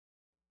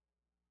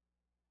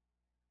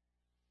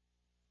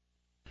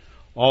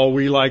All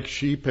we like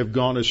sheep have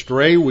gone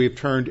astray. We have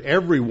turned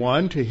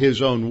everyone to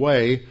his own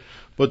way.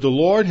 But the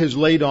Lord has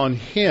laid on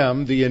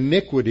him the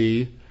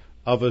iniquity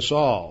of us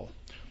all.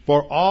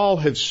 For all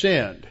have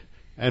sinned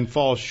and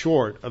fall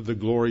short of the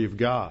glory of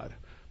God.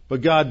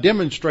 But God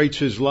demonstrates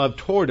his love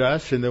toward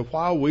us in that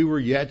while we were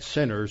yet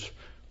sinners,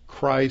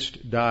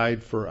 Christ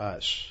died for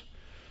us.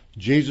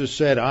 Jesus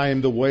said, I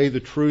am the way, the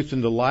truth,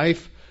 and the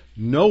life.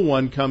 No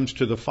one comes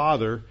to the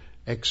Father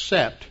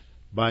except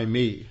by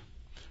me.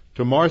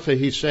 To Martha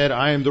he said,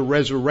 I am the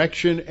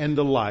resurrection and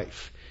the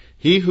life.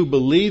 He who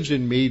believes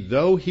in me,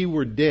 though he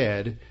were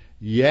dead,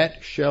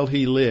 yet shall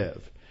he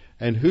live.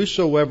 And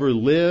whosoever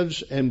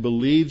lives and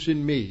believes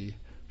in me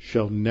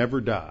shall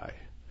never die.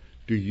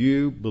 Do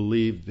you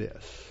believe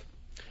this?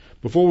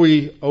 Before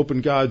we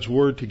open God's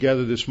Word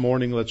together this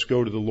morning, let's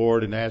go to the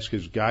Lord and ask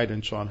his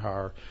guidance on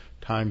our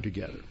time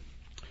together.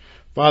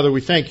 Father,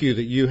 we thank you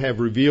that you have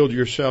revealed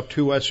yourself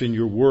to us in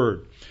your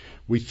Word.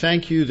 We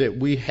thank you that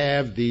we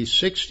have the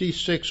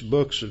 66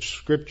 books of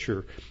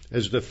Scripture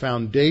as the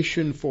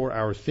foundation for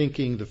our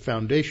thinking, the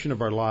foundation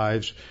of our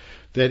lives,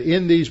 that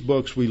in these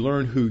books we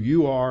learn who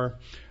you are,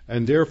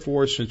 and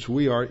therefore, since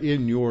we are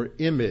in your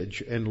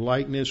image and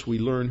likeness, we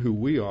learn who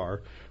we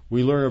are.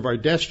 We learn of our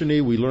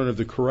destiny, we learn of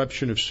the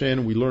corruption of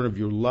sin, we learn of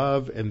your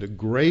love and the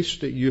grace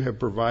that you have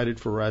provided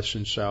for us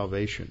in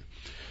salvation.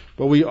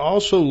 But we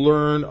also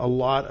learn a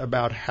lot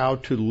about how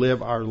to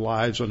live our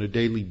lives on a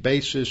daily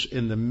basis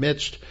in the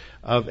midst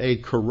of a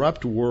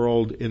corrupt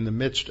world, in the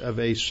midst of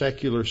a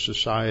secular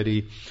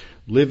society,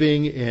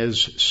 living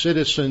as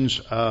citizens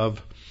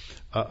of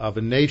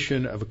a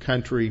nation, of a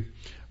country,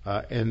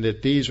 and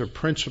that these are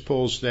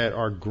principles that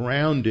are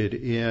grounded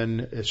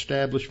in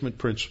establishment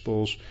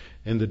principles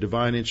and the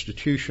divine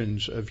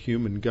institutions of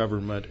human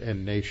government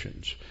and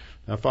nations.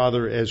 Now,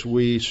 Father, as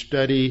we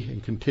study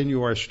and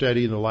continue our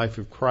study in the life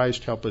of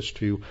Christ, help us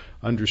to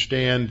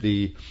understand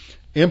the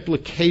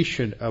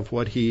implication of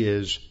what he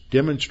is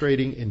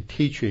demonstrating and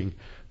teaching,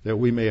 that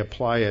we may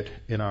apply it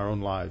in our own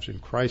lives. In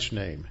Christ's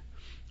name,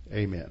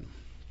 amen.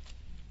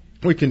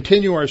 We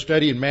continue our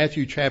study in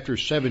Matthew chapter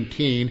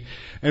 17,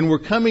 and we're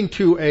coming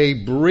to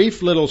a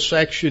brief little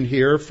section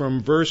here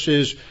from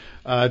verses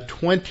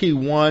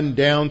 21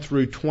 down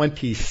through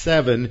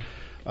 27.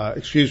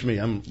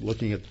 I'm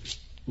looking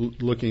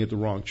at the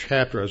wrong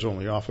chapter. I was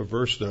only off a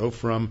verse, though,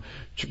 from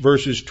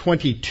verses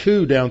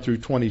 22 down through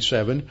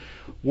 27,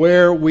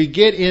 where we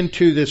get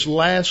into this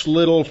last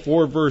little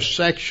 4-verse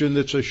section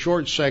that's a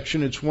short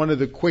section. It's one of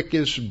the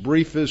quickest,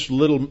 briefest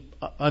little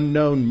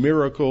unknown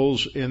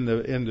miracles in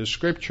the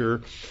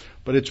Scripture,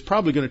 but it's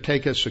probably going to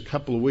take us a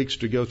couple of weeks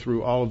to go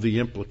through all of the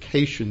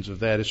implications of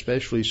that,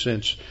 especially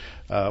since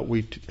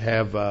we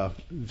have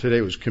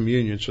today was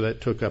communion, so that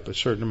took up a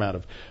certain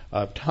amount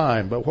of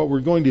time. But what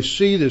we're going to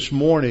see this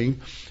morning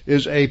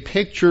is a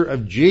picture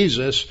of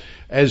Jesus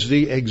as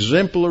the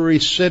exemplary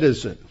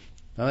citizen.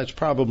 Now, that's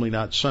probably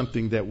not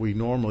something that we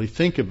normally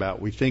think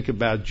about. We think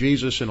about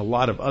Jesus in a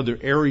lot of other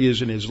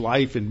areas in his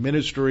life and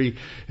ministry,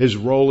 his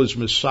role as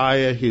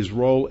Messiah, his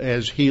role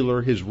as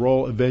healer, his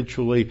role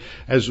eventually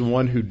as the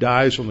one who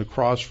dies on the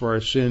cross for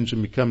our sins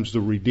and becomes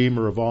the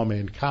Redeemer of all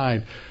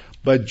mankind.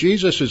 But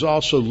Jesus is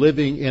also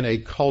living in a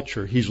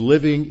culture. He's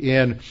living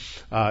in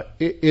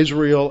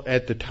Israel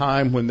at the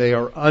time when they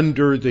are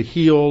under the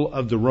heel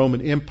of the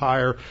Roman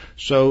Empire.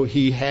 So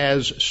he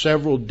has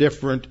several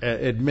different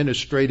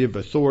administrative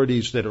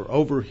authorities that are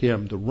over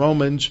him. The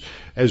Romans,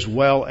 as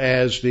well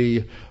as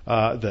the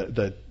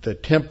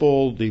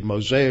temple, the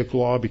Mosaic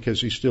law, because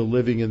he's still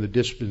living in the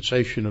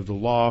dispensation of the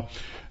law.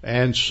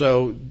 And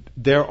so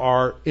there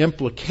are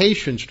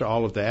implications to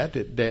all of that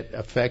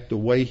affect the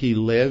way he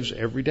lives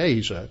every day.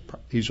 He's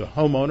a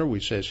homeowner. We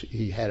says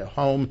he had a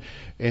home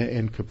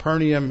in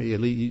Capernaum.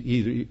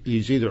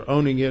 He's either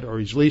owning it or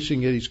he's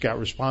leasing it. He's got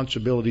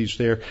responsibilities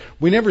there.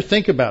 We never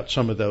think about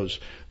some of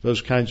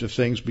those kinds of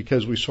things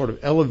because we sort of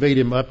elevate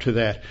him up to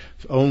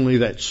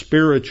that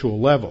spiritual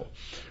level.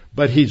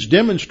 But he's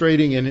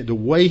demonstrating in the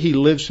way he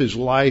lives his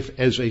life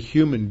as a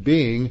human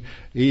being,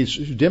 he's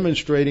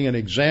demonstrating an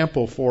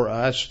example for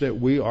us that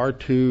we are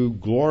to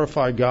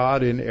glorify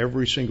God in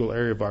every single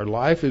area of our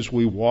life as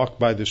we walk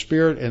by the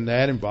Spirit, and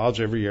that involves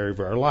every area of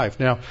our life.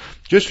 Now,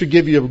 just to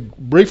give you a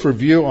brief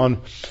review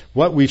on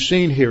what we've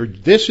seen here,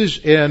 this is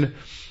in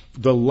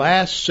the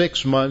last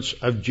 6 months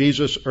of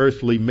Jesus'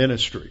 earthly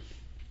ministry.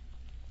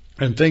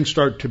 And things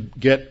start to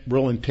get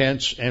real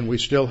intense, and we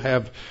still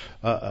have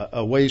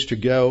a ways to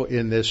go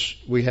in this.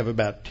 We have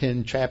about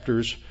 10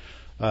 or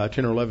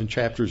 11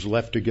 chapters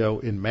left to go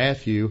in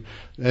Matthew,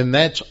 and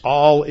that's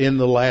all in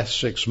the last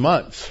 6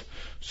 months.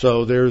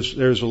 So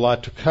there's a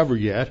lot to cover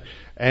yet.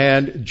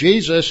 And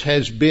Jesus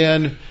has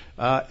been,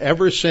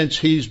 ever since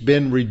he's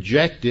been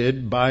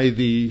rejected by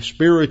the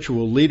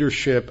spiritual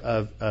leadership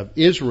of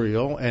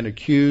Israel and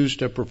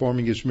accused of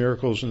performing his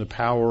miracles in the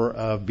power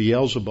of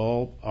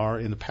Beelzebul or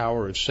in the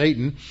power of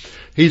Satan,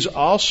 he's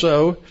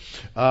also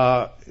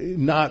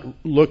not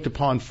looked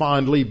upon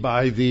fondly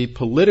by the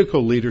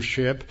political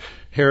leadership,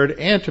 Herod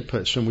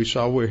Antipas. And we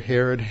saw where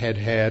Herod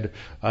had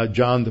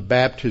John the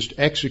Baptist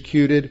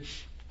executed.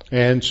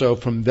 And so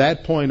from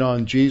that point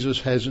on, Jesus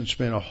hasn't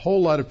spent a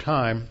whole lot of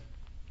time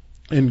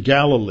in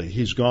Galilee.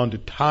 He's gone to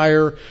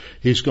Tyre.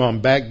 He's gone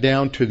back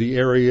down to the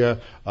area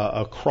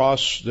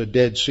across the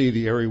Dead Sea,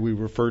 the area we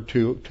refer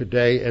to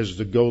today as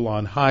the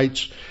Golan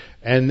Heights.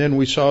 And then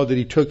we saw that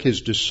he took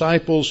his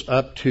disciples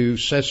up to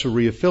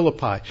Caesarea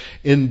Philippi.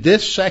 In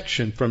this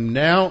section, from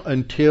now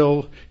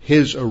until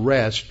his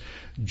arrest,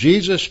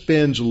 Jesus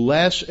spends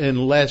less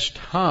and less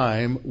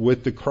time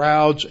with the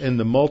crowds and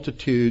the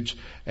multitudes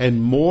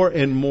and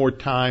more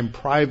time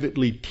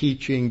privately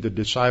teaching the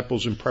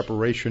disciples in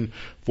preparation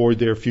for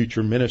their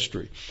future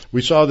ministry.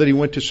 We saw that he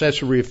went to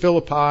Caesarea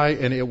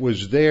Philippi, and it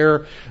was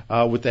there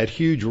with that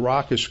huge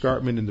rock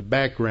escarpment in the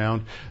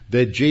background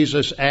that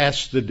Jesus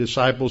asked the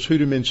disciples, "Who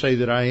do men say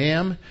that I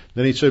am?"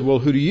 Then he said, "Well,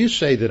 who do you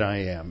say that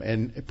I am?"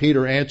 And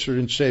Peter answered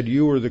and said,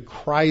 "You are the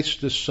Christ,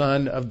 the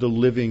Son of the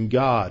living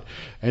God."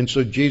 And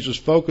so Jesus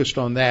focused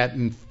on that,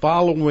 and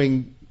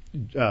following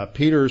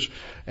Peter's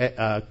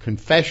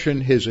confession,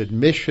 his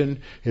admission,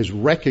 his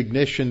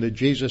recognition that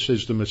Jesus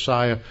is the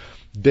Messiah,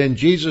 then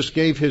Jesus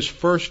gave his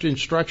first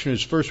instruction,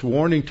 his first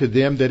warning to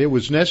them that it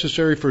was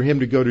necessary for him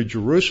to go to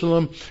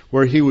Jerusalem,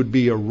 where he would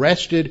be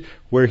arrested,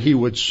 where he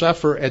would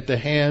suffer at the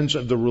hands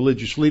of the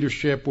religious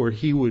leadership, where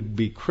he would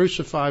be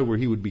crucified, where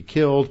he would be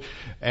killed,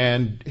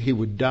 and he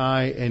would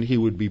die, and he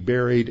would be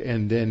buried,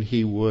 and then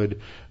he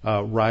would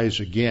rise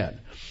again.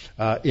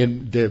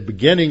 In the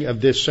beginning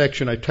of this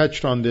section, I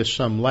touched on this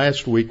some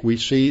last week, we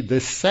see the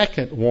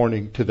second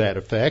warning to that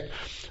effect.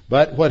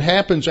 But what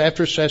happens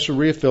after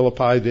Caesarea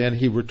Philippi, then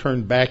he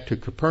returned back to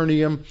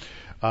Capernaum.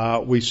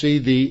 We see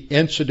the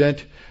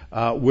incident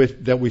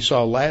that we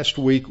saw last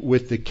week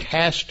with the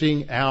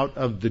casting out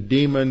of the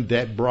demon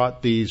that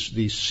brought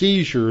these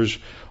seizures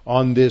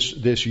on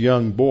this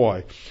young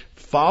boy.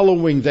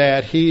 Following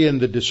that, he and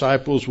the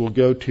disciples will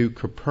go to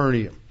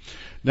Capernaum.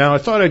 Now, I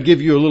thought I'd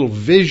give you a little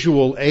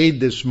visual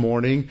aid this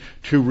morning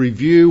to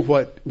review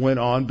what went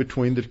on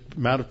between the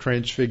Mount of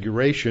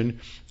Transfiguration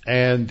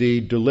and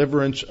the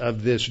deliverance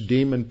of this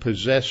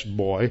demon-possessed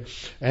boy.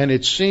 And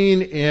it's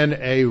seen in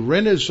a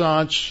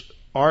Renaissance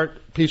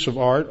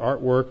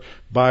artwork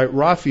by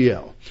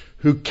Raphael,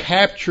 who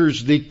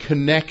captures the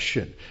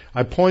connection.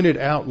 I pointed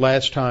out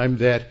last time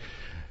that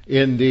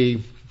in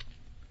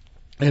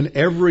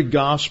every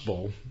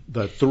gospel,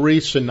 the three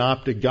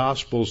synoptic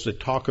gospels that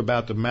talk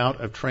about the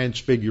Mount of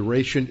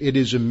Transfiguration, it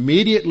is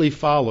immediately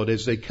followed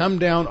as they come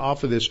down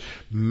off of this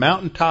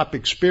mountaintop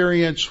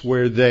experience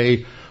where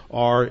they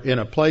are in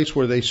a place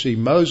where they see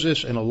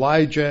Moses and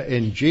Elijah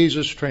and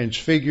Jesus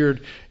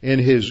transfigured in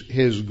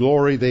his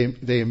glory.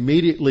 They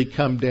immediately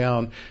come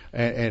down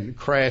and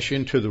crash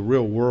into the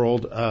real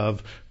world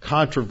of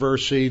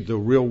controversy, the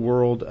real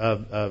world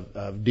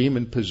of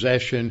demon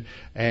possession,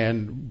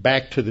 and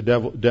back to the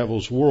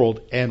devil's world.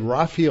 And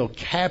Raphael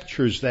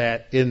captures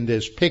that in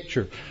this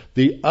picture.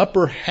 The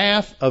upper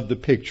half of the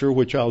picture,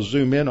 which I'll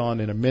zoom in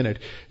on in a minute,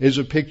 is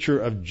a picture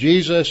of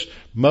Jesus,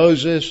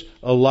 Moses,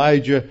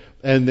 Elijah,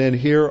 and then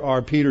here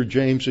are Peter,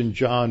 James, and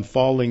John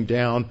falling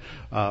down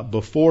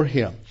before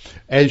him.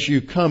 As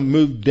you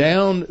move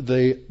down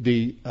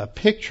the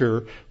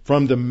picture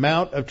from the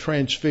Mount of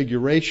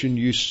Transfiguration,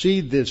 you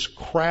see this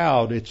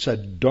crowd. It's a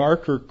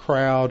darker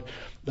crowd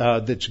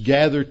that's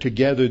gathered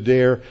together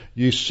there.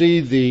 You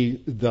see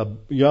the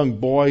young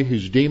boy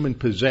who's demon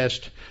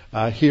possessed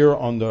here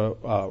on the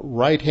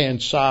right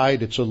hand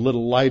side. It's a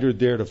little lighter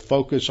there to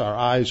focus our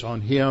eyes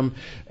on him,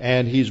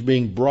 and he's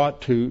being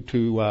brought to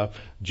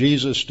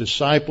Jesus'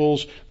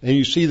 disciples. And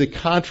you see the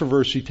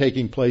controversy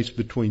taking place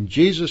between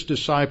Jesus'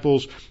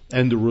 disciples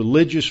and the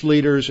religious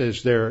leaders,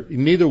 as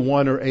neither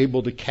one are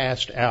able to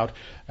cast out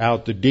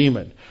the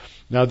demon.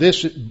 Now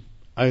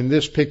in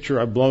this picture,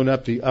 I've blown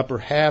up the upper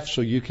half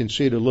so you can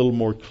see it a little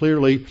more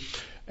clearly.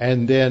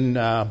 And then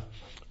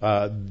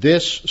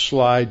this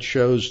slide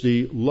shows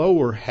the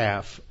lower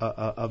half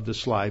of the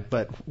slide.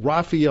 But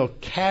Raphael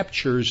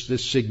captures the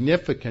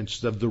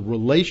significance of the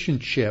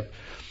relationship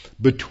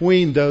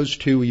between those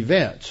two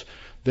events.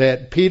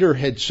 That Peter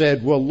had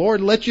said, "Well,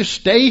 Lord, let you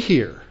stay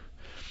here."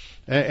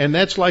 And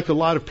that's like a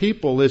lot of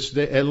people,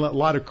 a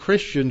lot of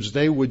Christians,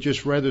 they would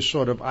just rather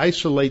sort of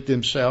isolate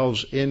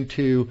themselves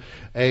into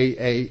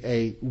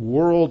a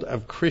world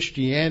of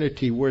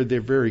Christianity where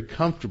they're very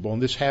comfortable.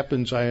 And this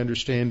happens, I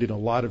understand, in a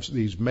lot of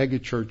these mega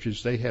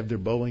churches. They have their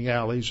bowling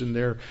alleys and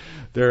their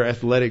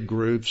athletic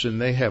groups,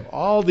 and they have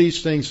all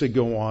these things that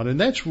go on. And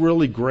that's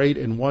really great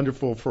and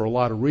wonderful for a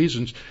lot of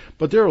reasons.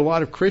 But there are a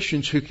lot of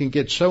Christians who can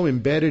get so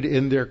embedded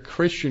in their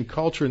Christian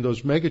culture in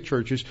those mega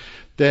churches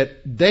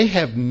that they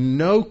have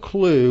no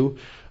clue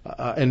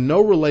and no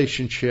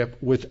relationship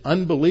with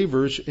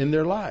unbelievers in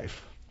their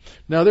life.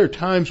 Now, there are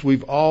times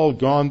we've all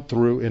gone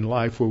through in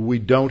life where we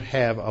don't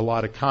have a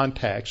lot of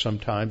contact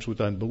sometimes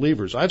with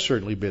unbelievers. I've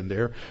certainly been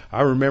there.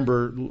 I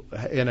remember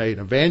in an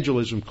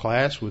evangelism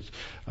class with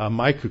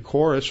Mike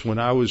Kokoris when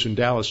I was in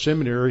Dallas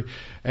Seminary,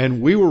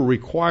 and we were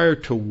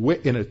required to,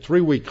 in a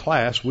 3-week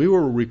class, we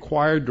were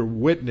required to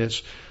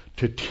witness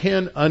to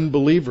 10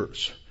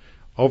 unbelievers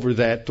over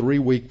that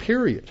 3-week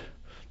period.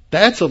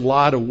 That's a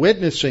lot of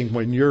witnessing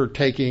when you're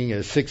taking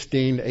a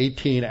 16,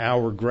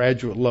 18-hour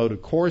graduate load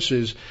of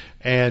courses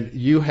and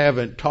you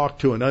haven't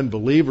talked to an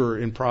unbeliever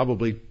in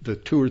probably the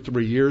 2 or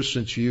 3 years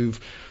since you've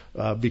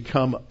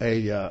become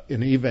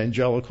an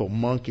evangelical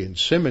monk in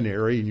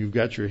seminary, and you've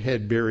got your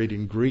head buried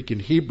in Greek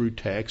and Hebrew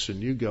texts,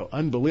 and you go,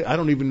 I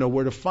don't even know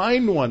where to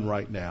find one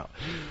right now.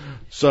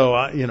 So,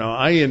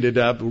 I ended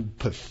up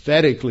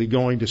pathetically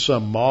going to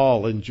some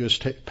mall and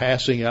just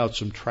passing out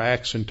some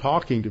tracts and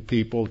talking to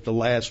people at the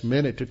last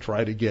minute to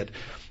try to get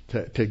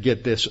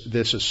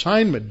this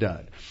assignment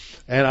done.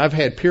 And I've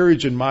had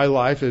periods in my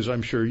life, as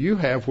I'm sure you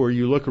have, where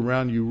you look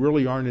around, you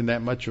really aren't in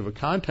that much of a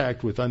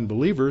contact with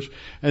unbelievers.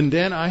 And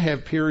then I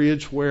have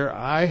periods where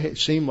I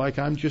seem like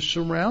I'm just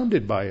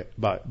surrounded by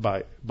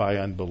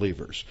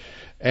unbelievers.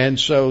 And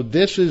so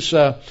this is,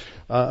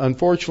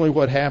 unfortunately,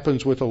 what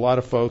happens with a lot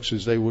of folks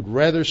is they would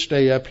rather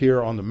stay up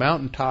here on the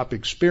mountaintop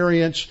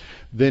experience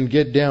than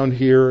get down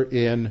here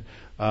in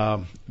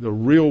the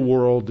real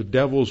world, the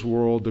devil's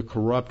world, the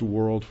corrupt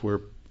world, where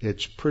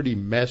it's pretty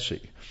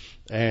messy.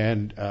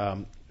 And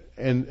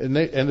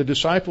the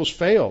disciples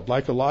failed,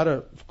 like a lot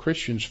of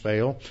Christians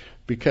fail,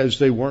 because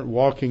they weren't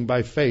walking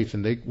by faith,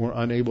 and they were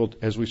unable,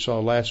 as we saw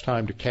last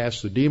time, to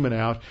cast the demon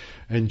out.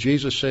 And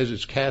Jesus says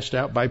it's cast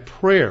out by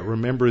prayer.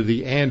 Remember,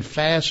 the and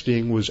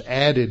fasting was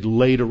added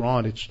later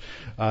on. It's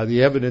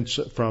the evidence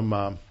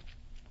from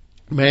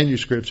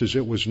manuscripts is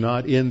it was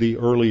not in the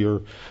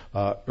earlier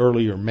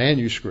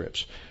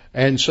manuscripts.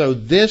 And so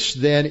this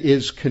then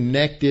is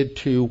connected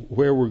to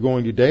where we're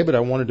going today, but I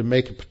wanted to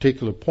make a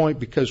particular point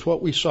because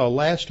what we saw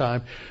last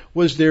time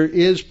was there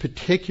is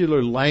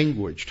particular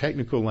language,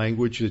 technical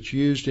language, that's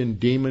used in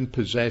demon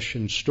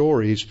possession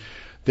stories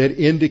that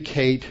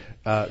indicate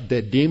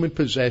that demon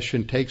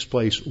possession takes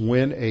place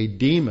when a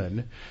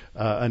demon,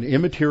 an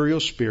immaterial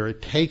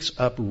spirit, takes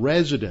up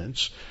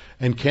residence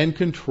and can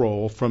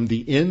control from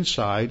the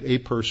inside a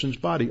person's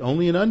body.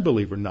 Only an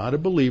unbeliever, not a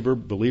believer.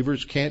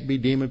 Believers can't be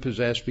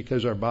demon-possessed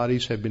because our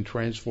bodies have been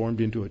transformed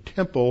into a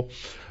temple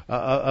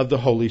of the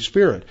Holy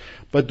Spirit.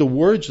 But the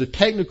words, the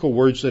technical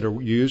words that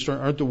are used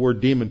aren't the word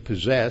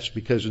demon-possessed,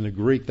 because in the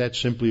Greek that's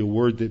simply a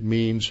word that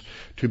means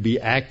to be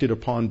acted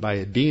upon by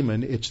a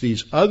demon. It's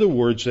these other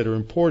words that are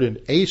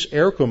important. Eis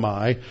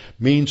erchomai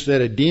means that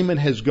a demon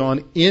has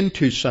gone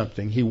into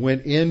something. He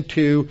went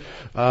into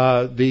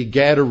the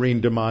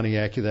Gadarene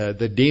demoniac.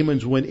 The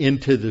demons went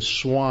into the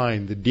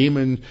swine. The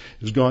demon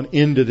has gone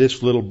into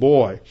this little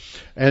boy.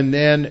 And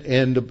then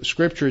in the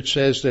scripture it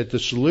says that the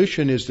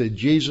solution is that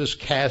Jesus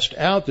cast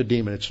out the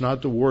demon. It's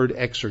not the word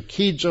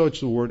exorchizo, it's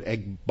the word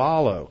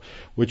egbalo,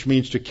 which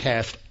means to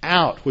cast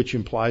out, which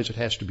implies it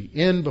has to be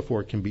in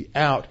before it can be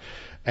out.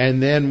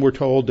 And then we're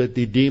told that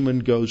the demon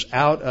goes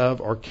out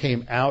of or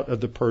came out of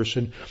the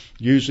person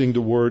using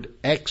the word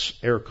ex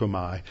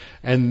erchomai.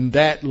 And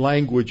that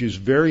language is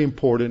very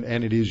important,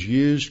 and it is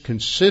used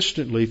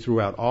consistently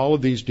throughout all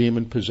of these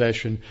demon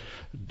possession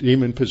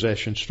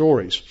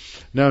stories.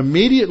 Now,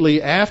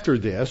 immediately after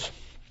this,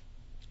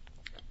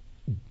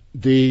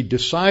 the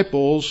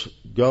disciples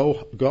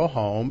go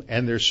home,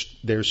 and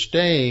they're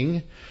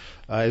staying,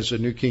 as the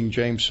New King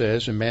James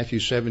says in Matthew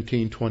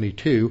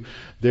 17:22,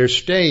 they're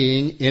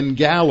staying in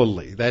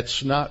Galilee.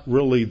 That's not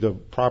really the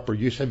proper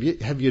use.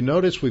 Have you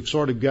noticed we've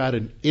sort of got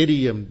an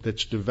idiom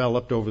that's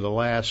developed over the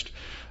last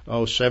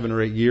 7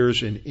 or 8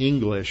 years in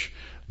English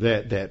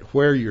that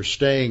where you're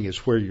staying is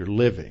where you're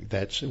living.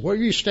 That's where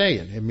you're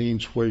staying. It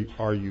means where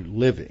are you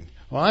living.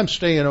 Well, I'm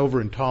staying over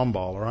in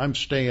Tomball, or I'm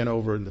staying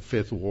over in the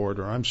 5th Ward,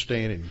 or I'm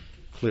staying in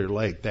Clear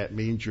Lake. That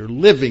means you're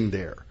living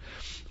there.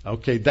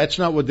 Okay, that's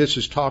not what this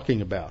is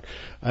talking about.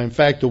 In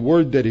fact, the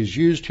word that is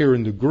used here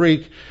in the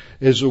Greek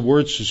is the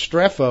word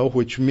systrepho,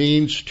 which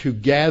means to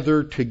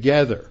gather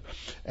together.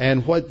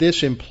 And what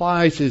this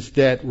implies is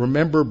that,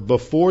 remember,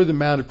 before the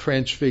Mount of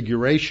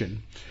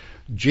Transfiguration,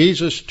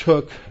 Jesus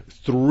took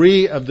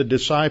 3 of the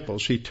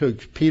disciples. He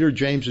took Peter,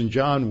 James, and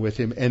John with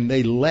him, and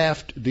they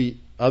left the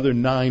other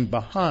 9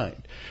 behind.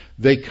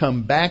 They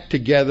come back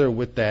together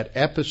with that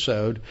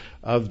episode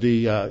of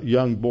the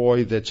young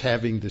boy that's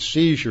having the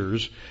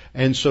seizures.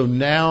 And so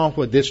now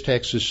what this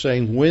text is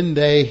saying, when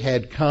they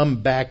had come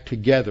back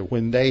together,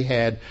 when they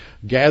had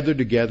gathered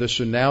together,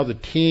 so now the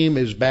team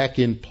is back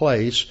in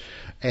place,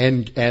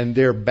 and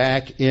they're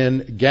back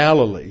in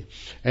Galilee.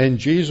 And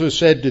Jesus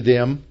said to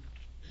them,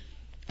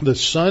 the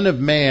Son of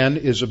Man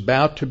is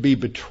about to be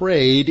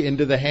betrayed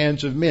into the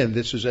hands of men.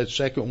 This is that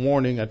second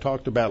warning I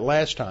talked about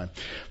last time.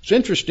 What's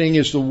interesting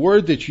is the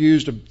word that's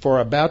used for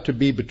about to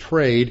be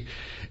betrayed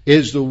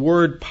is the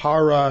word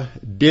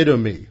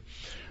paradidomi.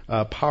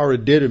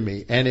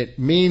 Paradidomi. And it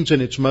means in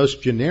its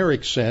most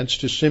generic sense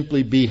to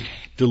simply be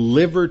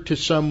delivered to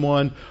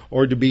someone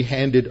or to be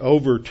handed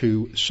over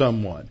to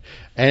someone.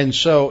 And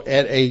so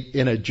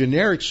in a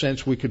generic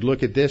sense, we could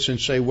look at this and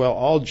say, well,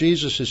 all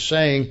Jesus is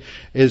saying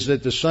is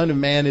that the Son of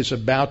Man is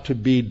about to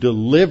be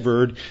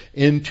delivered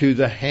into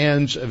the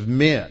hands of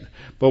men.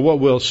 But what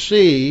we'll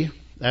see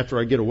after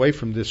I get away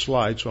from this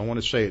slide, so I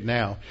want to say it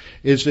now,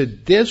 is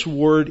that this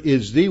word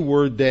is the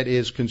word that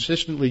is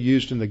consistently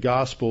used in the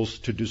Gospels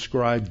to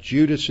describe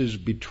Judas's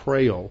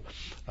betrayal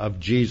of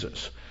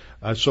Jesus.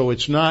 So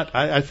it's not,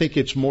 I think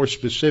it's more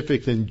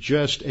specific than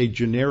just a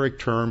generic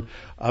term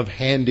of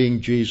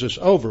handing Jesus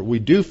over. We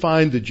do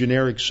find the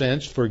generic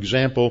sense, for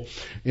example,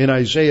 in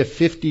Isaiah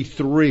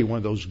 53, one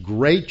of those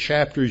great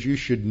chapters you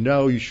should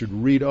know, you should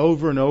read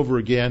over and over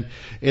again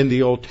in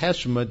the Old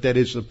Testament, that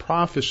is the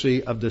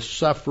prophecy of the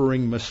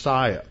suffering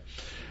Messiah.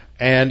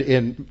 And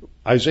in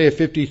Isaiah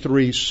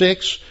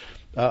 53:6,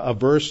 a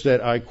verse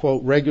that I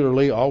quote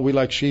regularly, all we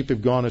like sheep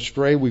have gone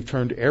astray, we've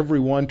turned every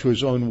one to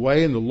his own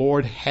way, and the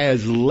Lord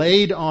has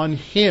laid on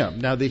him.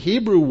 Now the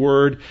Hebrew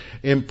word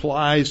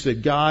implies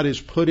that God is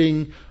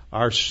putting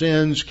our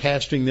sins,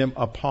 casting them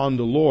upon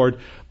the Lord,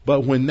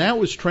 but when that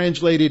was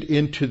translated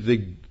into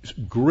the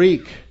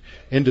Greek,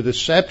 into the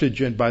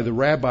Septuagint by the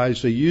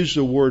rabbis, they used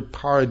the word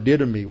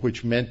paradidomi,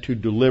 which meant to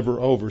deliver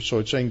over. So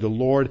it's saying the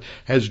Lord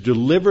has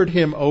delivered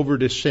him over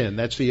to sin.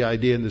 That's the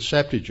idea in the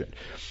Septuagint.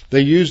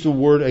 They use the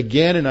word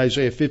again in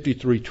Isaiah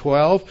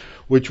 53:12,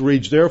 which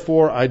reads,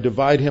 therefore I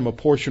divide him a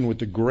portion with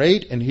the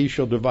great, and he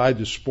shall divide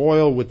the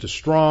spoil with the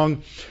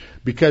strong,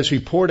 because he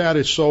poured out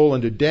his soul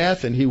unto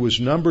death, and he was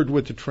numbered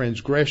with the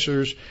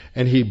transgressors,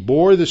 and he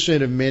bore the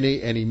sin of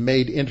many, and he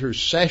made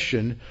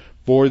intercession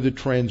for the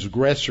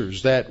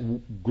transgressors. That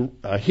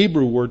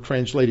Hebrew word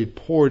translated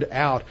poured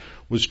out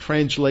was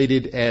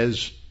translated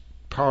as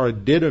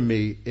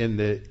paradidomi in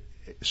the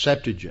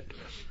Septuagint.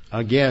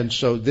 Again,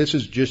 so this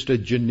is just a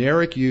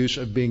generic use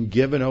of being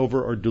given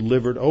over or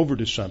delivered over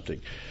to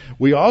something.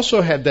 We also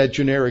have that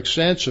generic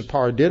sense of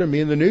paradidomi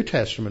in the New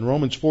Testament.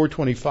 Romans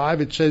 4:25,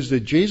 it says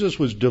that Jesus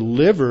was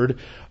delivered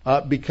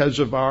because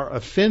of our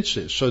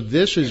offenses. So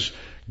this is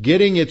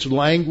getting its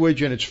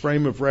language and its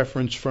frame of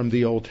reference from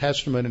the Old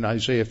Testament. In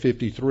Isaiah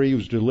 53, he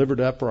was delivered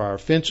up for our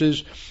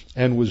offenses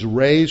and was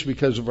raised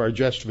because of our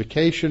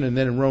justification. And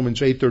then in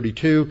Romans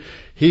 8:32,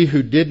 he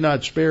who did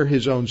not spare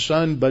his own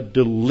son, but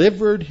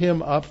delivered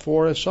him up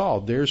for us all.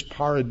 There's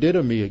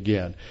paradidomi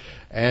again.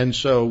 And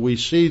so we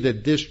see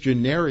that this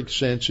generic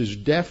sense is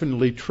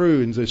definitely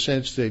true in the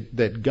sense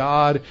that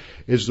God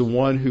is the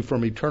one who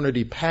from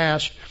eternity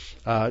past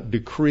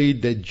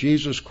decreed that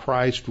Jesus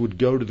Christ would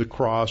go to the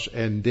cross,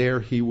 and there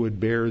he would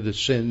bear the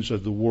sins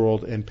of the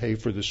world and pay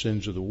for the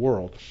sins of the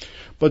world.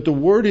 But the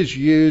word is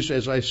used,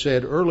 as I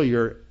said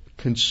earlier,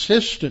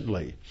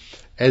 consistently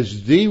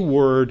as the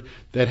word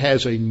that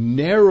has a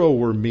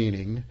narrower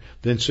meaning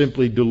than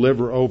simply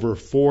deliver over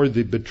for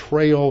the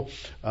betrayal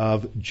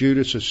of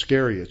Judas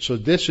Iscariot. So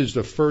this is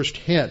the first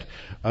hint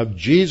of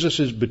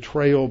Jesus'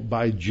 betrayal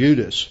by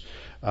Judas.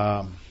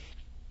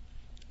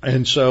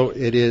 And so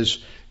it is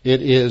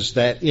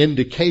that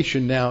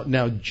indication.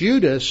 Now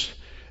Judas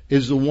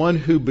is the one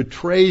who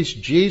betrays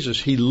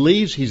Jesus. He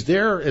leaves, he's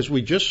there as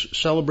we just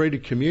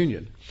celebrated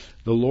communion,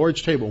 the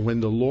Lord's table. When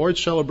the Lord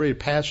celebrated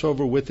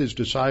Passover with his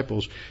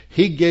disciples,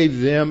 he gave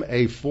them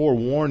a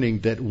forewarning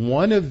that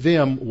one of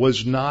them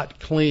was not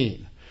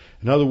clean.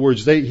 In other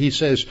words, he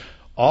says,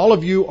 all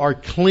of you are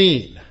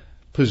clean,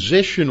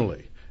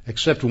 positionally,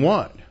 except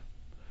one.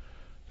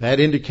 That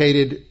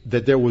indicated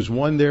that there was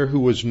one there who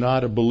was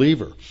not a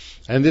believer.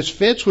 And this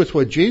fits with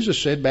what Jesus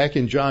said back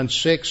in John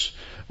 6,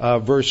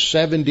 verse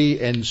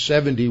 70 and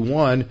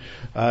 71.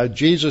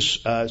 Jesus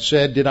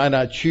said, did I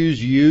not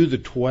choose you, the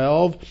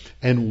 12,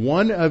 and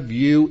one of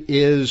you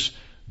is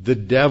the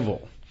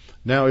devil?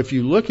 Now, if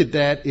you look at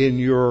that in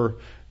your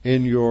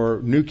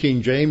New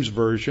King James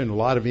Version, a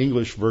lot of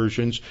English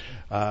versions,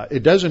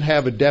 it doesn't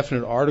have a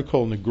definite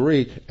article in the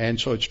Greek, and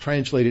so it's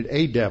translated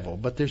a devil.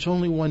 But there's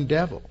only one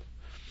devil.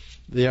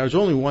 There's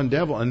only one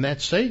devil, and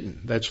that's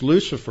Satan. That's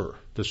Lucifer,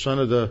 the son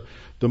of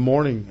the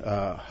morning,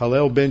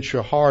 Hallel ben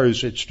Shahar,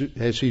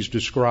 as he's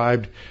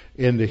described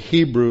in the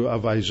Hebrew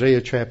of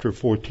Isaiah chapter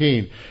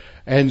 14.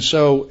 And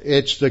so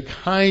it's the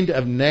kind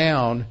of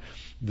noun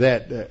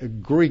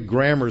that Greek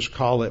grammars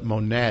call it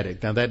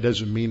monadic. Now that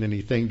doesn't mean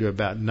anything to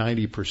about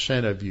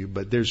 90% of you,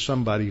 but there's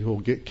somebody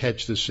who'll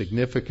catch the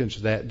significance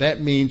of that. That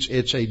means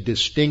it's a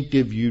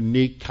distinctive,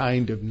 unique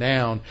kind of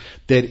noun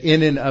that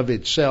in and of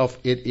itself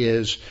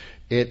it's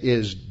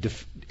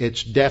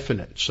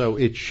definite. So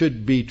it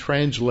should be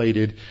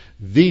translated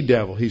the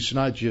devil. He's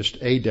not just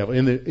a devil.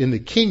 In the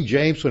King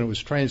James, when it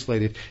was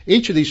translated,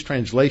 each of these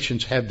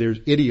translations have their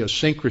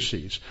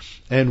idiosyncrasies.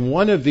 And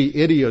one of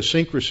the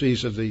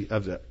idiosyncrasies of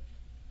the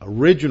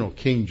original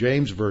King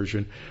James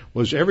Version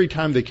was every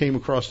time they came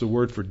across the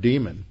word for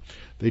demon,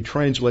 they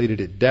translated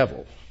it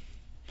devil.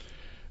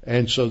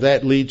 And so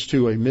that leads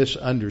to a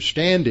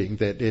misunderstanding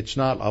that it's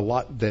not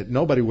that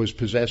nobody was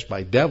possessed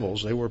by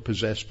devils. They were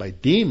possessed by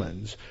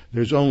demons.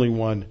 There's only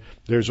one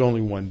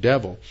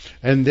devil.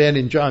 And then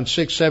in John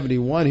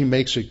 6:71, he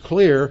makes it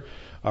clear,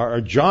 or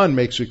John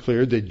makes it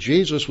clear, that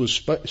Jesus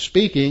was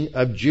speaking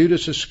of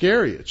Judas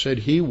Iscariot, said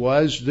he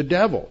was the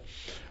devil.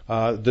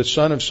 The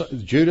son of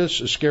Judas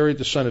Iscariot,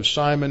 the son of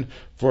Simon,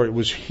 for it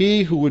was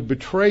he who would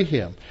betray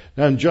him.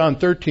 Now in John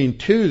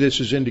 13:2, this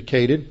is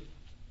indicated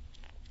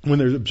when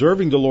they're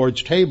observing the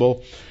Lord's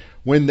table,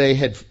 when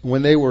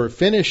they were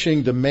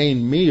finishing the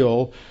main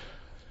meal,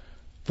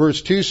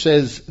 verse 2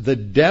 says, the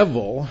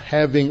devil,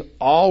 having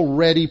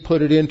already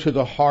put it into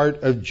the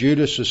heart of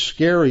Judas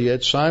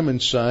Iscariot,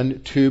 Simon's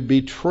son, to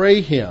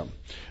betray him.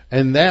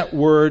 And that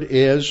word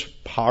is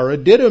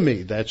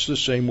paradidomi. That's the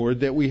same word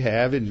that we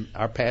have in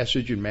our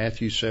passage in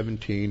Matthew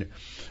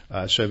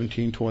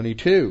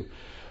 17:22.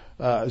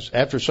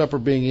 After supper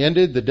being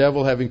ended, the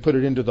devil having put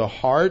it into the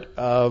heart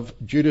of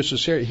Judas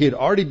Iscariot. He had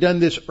already done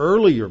this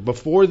earlier,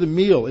 before the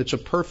meal. It's a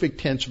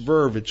perfect tense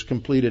verb. It's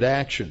completed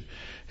action.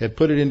 Had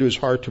put it into his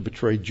heart to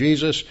betray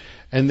Jesus.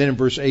 And then in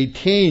verse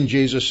 18,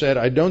 Jesus said,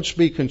 I don't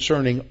speak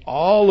concerning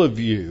all of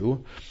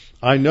you.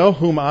 I know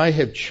whom I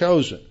have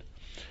chosen.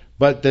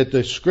 But that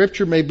the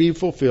scripture may be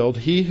fulfilled,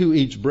 he who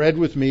eats bread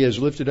with me has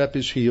lifted up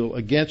his heel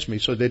against me.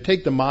 So they'd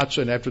take the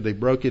matzah, and after they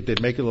broke it,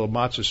 they'd make a little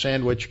matzah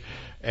sandwich,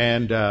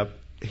 and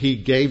he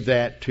gave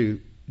that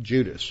to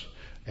Judas.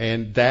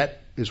 And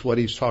that is what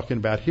he's talking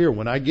about here.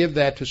 When I give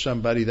that to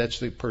somebody, that's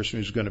the person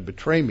who's going to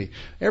betray me.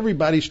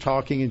 Everybody's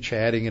talking and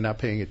chatting and not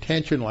paying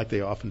attention like they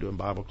often do in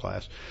Bible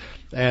class.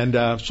 And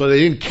so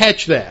they didn't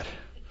catch that.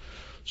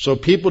 So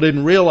people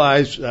didn't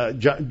realize,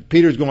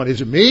 Peter's going,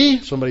 is it me?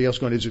 Somebody else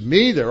going, is it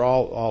me? They're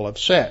all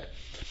upset.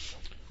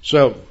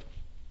 So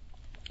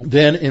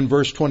then in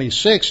verse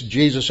 26,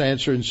 Jesus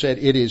answered and said,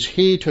 it is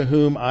he to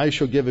whom I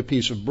shall give a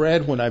piece of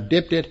bread when I've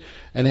dipped it.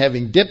 And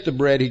having dipped the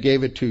bread, he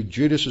gave it to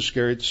Judas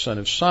Iscariot, the son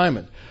of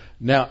Simon.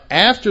 Now,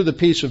 after the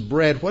piece of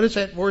bread, what does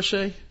that verse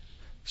say?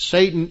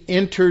 Satan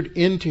entered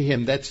into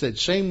him. That's that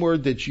same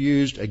word that's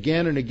used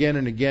again and again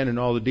and again in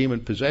all the demon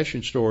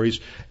possession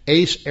stories,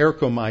 eis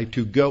erchomai,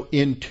 to go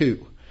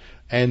into.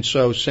 And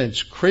so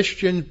since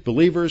Christian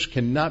believers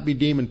cannot be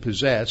demon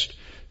possessed,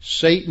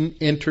 Satan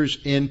enters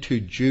into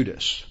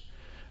Judas.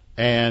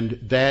 And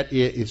that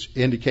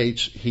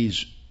indicates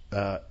he's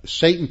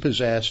Satan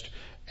possessed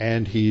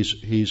and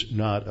he's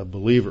not a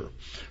believer.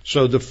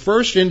 So the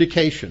first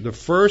indication, the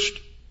first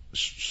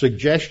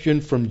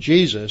suggestion from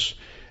Jesus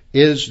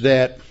is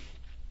that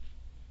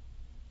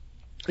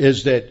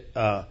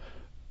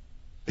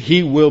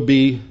he will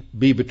be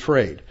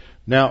betrayed.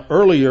 Now,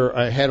 earlier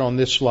I had on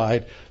this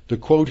slide the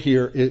quote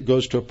here. It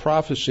goes to a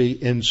prophecy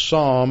in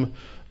Psalm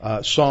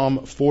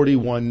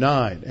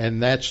 41:9,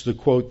 and that's the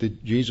quote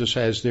that Jesus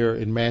has there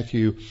in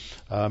Matthew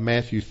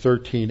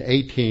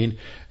 13:18,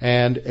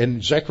 and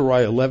in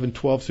Zechariah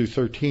 11:12 through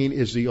 13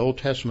 is the Old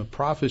Testament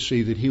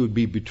prophecy that he would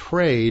be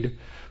betrayed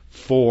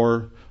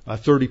for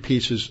 30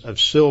 pieces of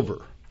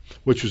silver,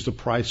 which was the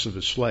price of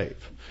a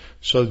slave.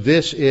 So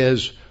this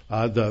is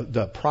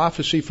the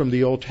prophecy from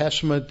the Old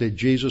Testament that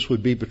Jesus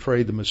would be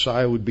betrayed, the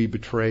Messiah would be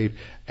betrayed,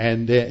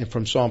 and then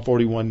from Psalm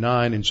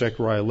 41:9 and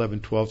Zechariah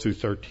 11:12 through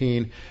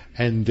 13,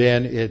 and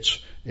then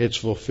its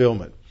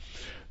fulfillment.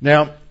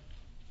 Now,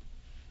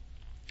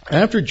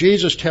 after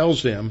Jesus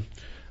tells them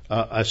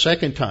a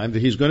second time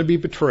that he's going to be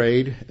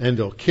betrayed and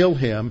they'll kill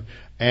him,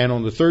 and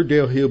on the third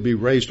day he'll be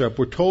raised up,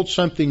 we're told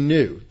something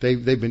new.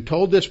 They've been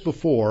told this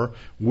before.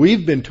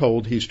 We've been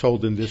told he's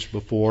told them this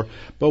before,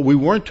 but we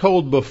weren't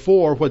told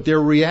before what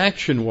their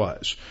reaction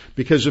was.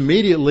 Because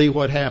immediately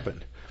what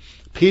happened?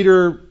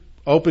 Peter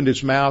opened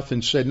his mouth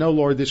and said, no,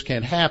 Lord, this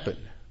can't happen.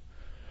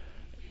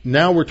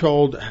 Now we're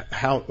told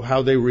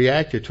how they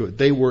reacted to it.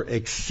 They were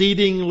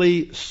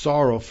exceedingly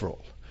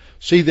sorrowful.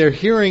 See, they're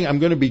hearing, I'm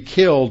going to be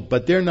killed,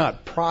 but they're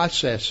not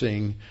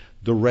processing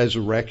the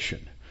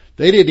resurrection.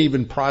 They didn't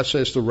even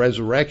process the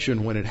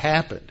resurrection when it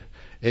happened.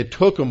 It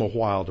took them a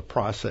while to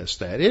process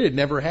that. It had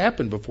never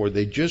happened before.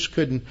 They just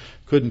couldn't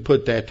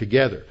put that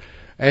together.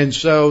 And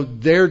so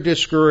they're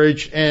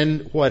discouraged,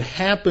 and what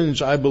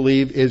happens, I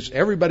believe, is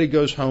everybody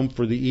goes home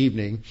for the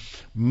evening.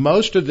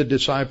 Most of the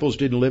disciples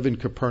didn't live in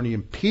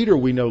Capernaum. Peter,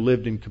 we know,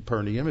 lived in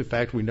Capernaum. In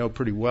fact, we know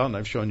pretty well, and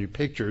I've shown you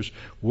pictures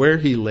where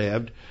he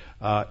lived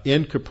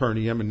in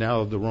Capernaum, and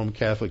now the Roman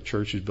Catholic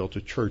Church has built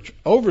a church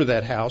over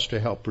that house to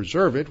help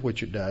preserve it,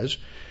 which it does.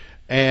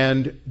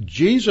 And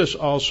Jesus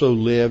also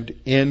lived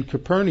in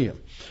Capernaum.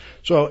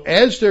 So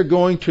as they're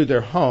going to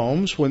their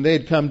homes, when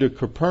they'd come to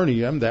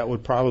Capernaum, that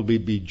would probably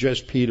be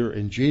just Peter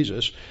and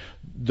Jesus,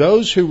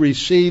 those who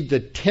received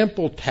the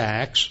temple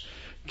tax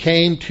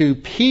came to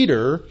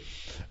Peter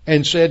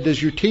and said,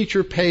 does your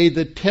teacher pay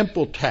the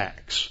temple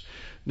tax?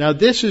 Now,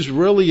 this is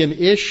really an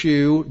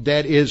issue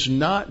that is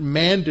not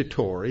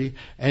mandatory,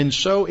 and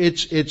so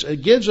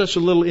it gives us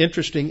a little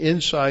interesting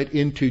insight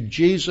into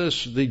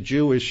Jesus, the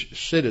Jewish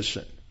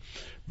citizen.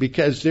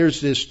 Because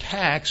there's this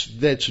tax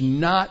that's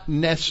not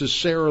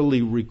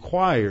necessarily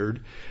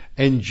required,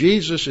 and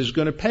Jesus is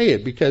going to pay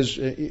it. Because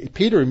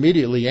Peter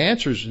immediately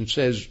answers and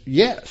says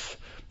yes,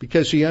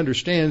 because he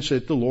understands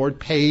that the Lord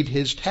paid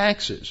his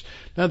taxes.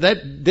 Now,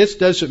 this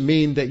doesn't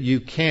mean that you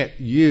can't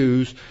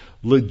use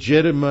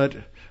legitimate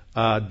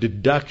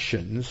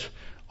deductions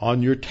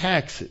on your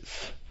taxes.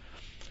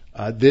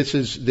 This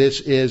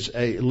is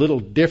a little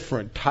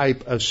different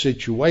type of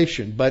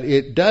situation, but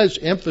it does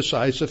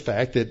emphasize the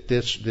fact that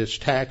this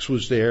tax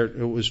was there,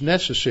 it was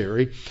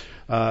necessary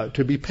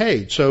to be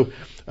paid. So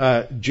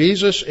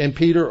Jesus and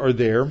Peter are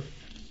there,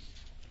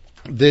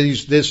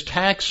 this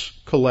tax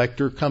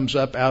collector comes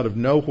up out of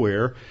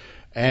nowhere,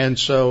 and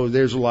so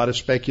there's a lot of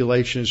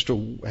speculation as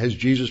to, has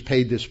Jesus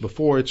paid this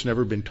before? It's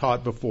never been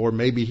taught before.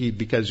 Maybe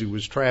because he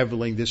was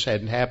traveling, this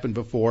hadn't happened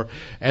before.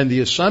 And the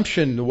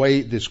assumption, the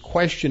way this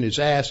question is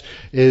asked,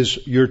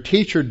 is your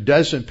teacher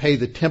doesn't pay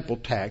the temple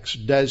tax,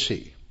 does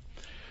he?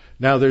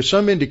 Now, there's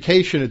some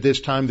indication at this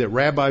time that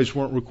rabbis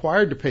weren't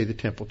required to pay the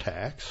temple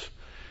tax.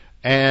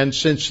 And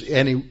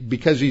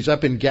because he's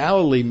up in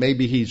Galilee,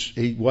 maybe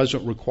he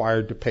wasn't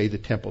required to pay the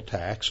temple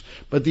tax.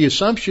 But the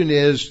assumption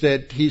is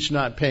that he's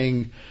not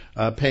paying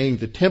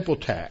the temple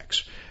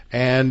tax.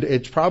 And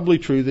it's probably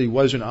true that he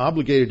wasn't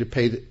obligated to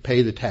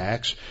pay the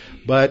tax,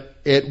 but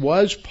it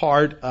was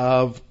part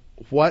of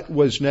what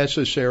was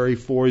necessary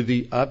for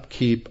the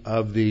upkeep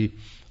of the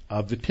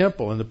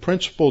temple. And the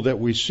principle that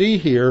we see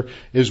here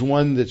is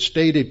one that's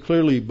stated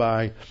clearly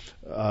by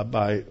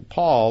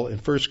Paul in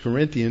 1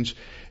 Corinthians,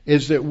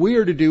 is that we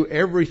are to do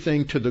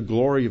everything to the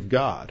glory of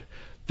God.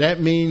 That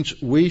means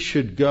we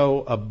should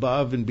go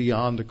above and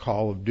beyond the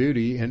call of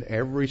duty in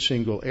every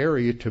single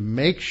area to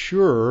make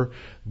sure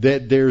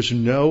that there's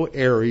no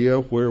area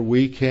where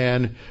we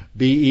can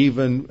be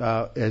even,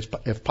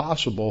 if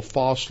possible,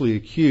 falsely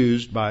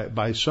accused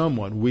by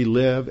someone. We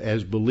live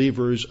as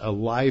believers a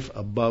life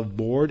above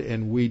board,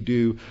 and we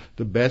do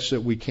the best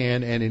that we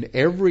can, and in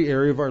every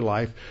area of our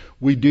life,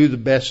 we do the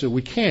best that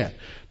we can.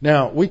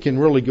 Now, we can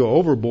really go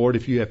overboard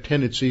if you have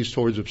tendencies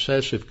towards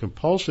obsessive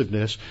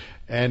compulsiveness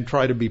and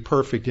try to be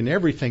perfect in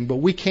everything, but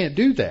we can't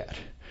do that.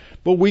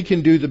 But we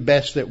can do the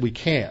best that we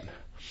can.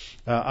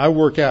 I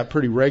work out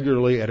pretty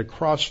regularly at a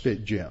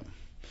CrossFit gym.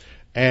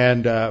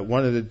 And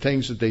one of the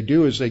things that they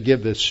do is they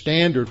give the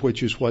standard,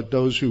 which is what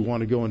those who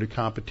want to go into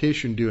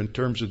competition do in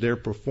terms of their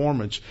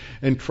performance.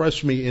 And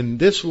trust me, in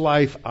this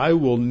life, I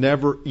will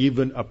never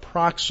even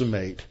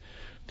approximate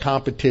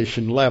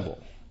competition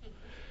level.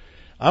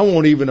 I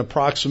won't even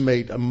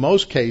approximate, in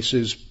most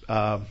cases,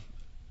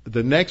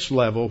 the next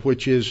level,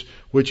 which is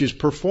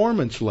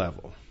performance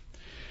level.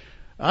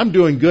 I'm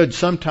doing good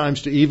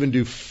sometimes to even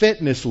do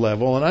fitness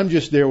level, and I'm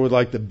just there with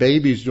like the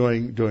babies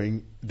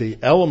doing the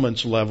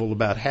elements level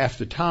about half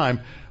the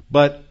time.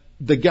 But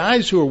the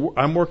guys who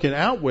I'm working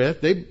out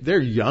with, they're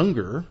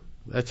younger.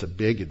 That's a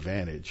big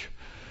advantage.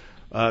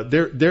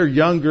 They're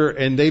younger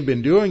and they've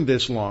been doing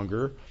this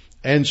longer.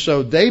 And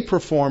so they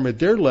perform at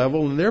their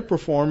level, and they're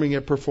performing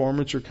at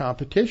performance or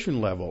competition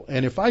level.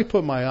 And if I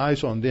put my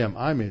eyes on them,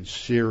 I'm in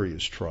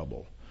serious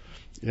trouble.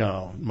 You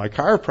know, my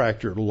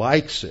chiropractor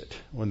likes it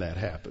when that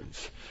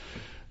happens.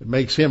 It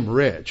makes him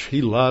rich.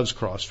 He loves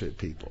CrossFit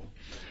people.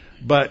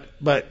 But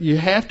you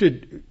have to,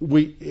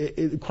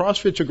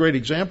 CrossFit's a great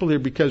example here,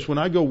 because when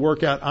I go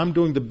work out, I'm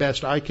doing the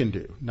best I can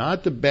do.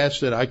 Not the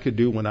best that I could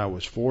do when I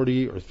was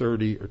 40 or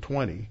 30 or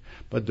 20,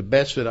 but the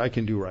best that I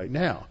can do right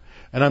now.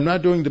 And I'm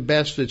not doing the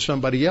best that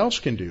somebody else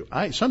can do.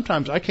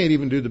 Sometimes I can't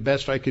even do the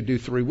best I could do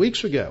 3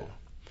 weeks ago.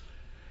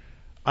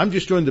 I'm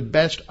just doing the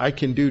best I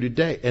can do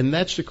today. And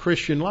that's the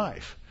Christian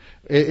life.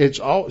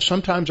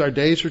 Sometimes our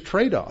days are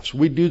trade-offs.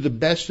 We do the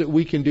best that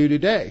we can do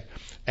today.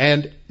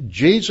 And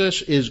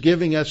Jesus is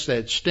giving us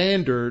that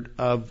standard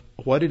of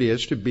what it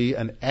is to be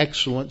an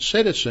excellent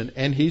citizen,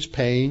 and he's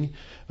paying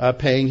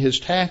his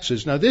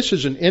taxes. Now, this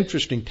is an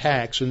interesting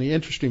tax, and the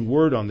interesting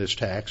word on this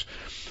tax,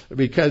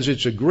 because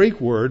it's a Greek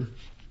word.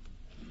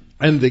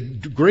 And the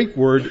Greek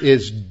word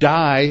is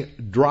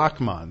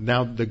didrachma.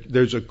 Now,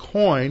 there's a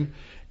coin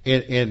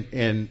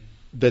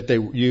that they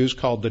use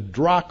called the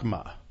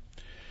drachma.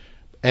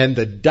 And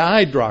the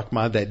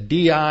didrachma, that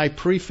di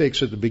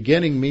prefix at the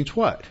beginning, means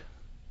what?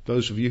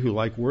 Those of you who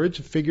like words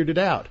have figured it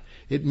out.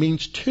 It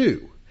means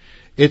 2.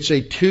 It's a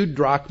 2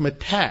 drachma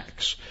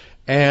tax.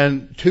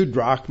 And 2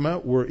 drachma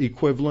were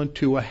equivalent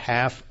to a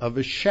half of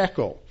a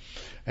shekel.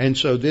 And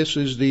so this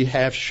is the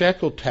half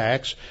shekel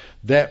tax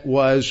that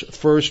was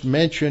first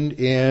mentioned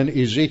in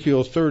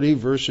Ezekiel 30,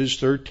 verses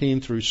 13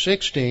 through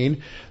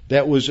 16,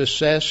 that was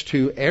assessed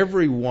to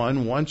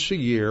everyone once a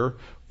year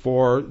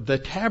for the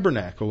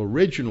tabernacle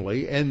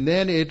originally, and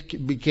then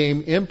it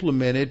became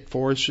implemented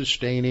for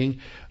sustaining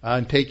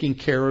and taking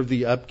care of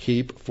the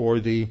upkeep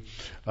for the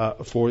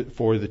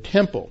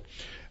temple.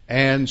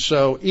 And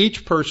so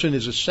each person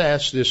is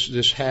assessed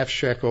this half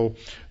shekel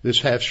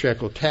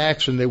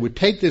tax, and they would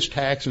take this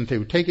tax and they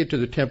would take it to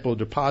the temple,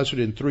 deposit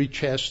it in 3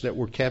 chests that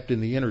were kept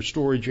in the inner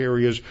storage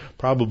areas,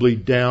 probably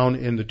down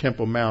in the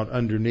Temple Mount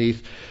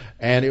underneath.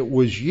 And it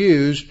was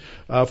used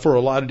for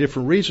a lot of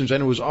different reasons,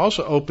 and it was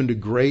also open to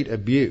great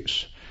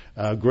abuse.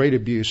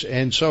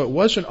 And so it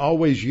wasn't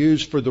always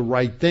used for the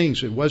right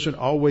things. It wasn't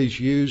always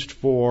used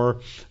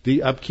for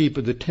the upkeep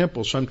of the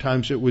temple.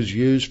 Sometimes it was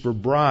used for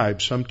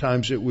bribes.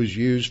 Sometimes it was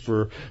used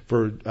for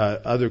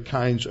other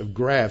kinds of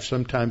grafts.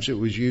 Sometimes it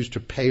was used to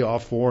pay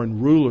off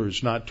foreign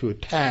rulers, not to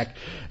attack.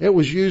 It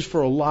was used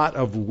for a lot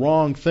of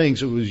wrong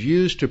things. It was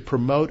used to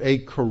promote a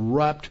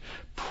corrupt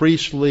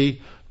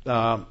priestly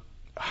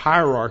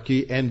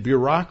hierarchy and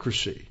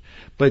bureaucracy.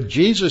 But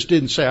Jesus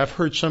didn't say, I've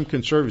heard some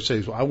conservatives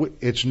say, well,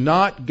 it's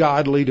not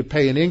godly to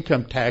pay an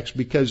income tax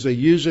because they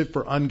use it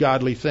for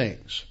ungodly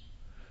things.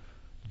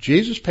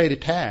 Jesus paid a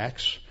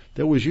tax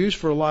that was used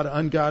for a lot of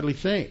ungodly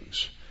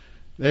things.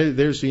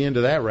 There's the end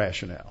of that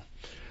rationale.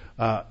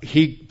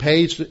 He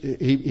paid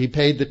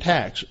the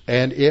tax,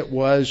 and it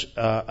was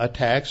a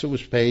tax that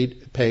was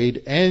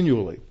paid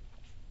annually.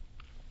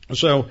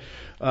 So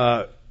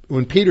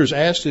when Peter's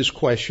asked this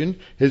question,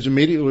 his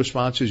immediate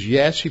response is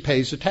yes, he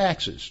pays the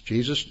taxes.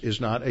 Jesus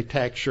is not a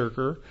tax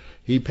shirker.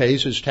 He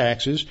pays his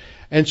taxes.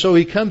 And so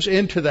he comes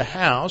into the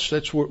house,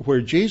 that's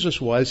where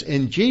Jesus was,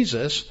 and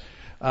Jesus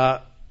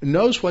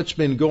knows what's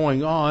been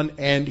going on,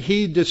 and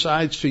he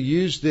decides to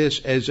use this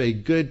as a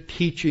good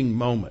teaching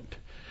moment.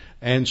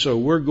 And so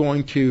we're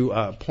going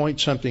to point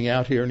something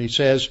out here, and he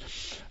says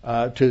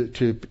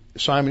to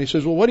Simon, he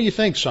says, well, what do you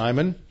think,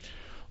 Simon?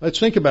 Let's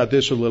think about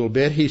this a little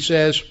bit. He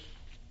says,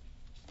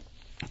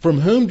 from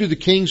whom do the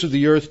kings of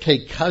the earth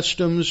take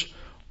customs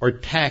or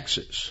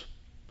taxes?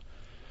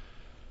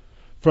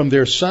 From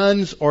their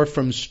sons or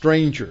from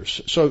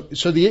strangers? So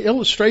the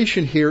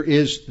illustration here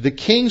is the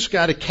king's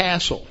got a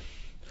castle.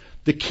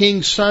 The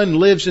king's son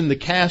lives in the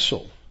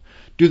castle.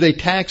 Do they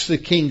tax the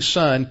king's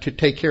son to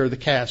take care of the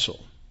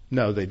castle?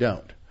 No, they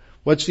don't.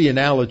 What's the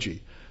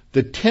analogy?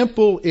 The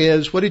temple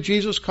is, what did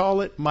Jesus call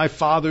it? My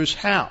Father's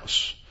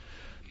house.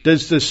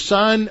 Does the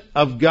Son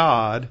of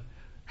God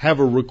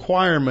have a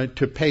requirement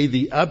to pay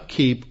the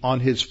upkeep on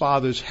his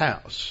Father's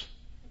house?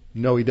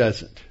 No, he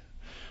doesn't.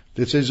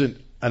 This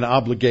isn't an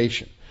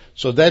obligation.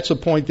 So that's the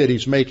point that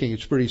he's making.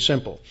 It's pretty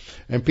simple.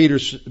 And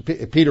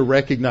Peter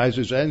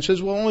recognizes that and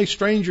says, well, only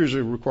strangers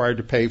are required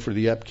to pay for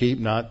the upkeep,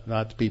 not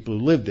the people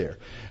who live there.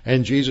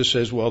 And Jesus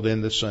says, well,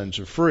 then the sons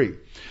are free.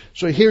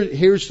 So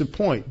here's the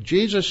point.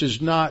 Jesus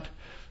is not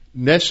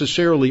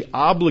necessarily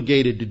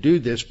obligated to do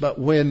this, but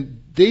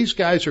when these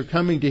guys are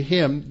coming to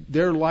him,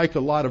 they're like a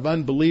lot of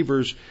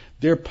unbelievers.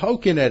 They're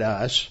poking at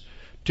us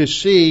to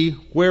see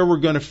where we're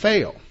going to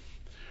fail.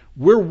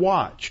 We're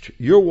watched.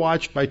 You're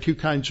watched by two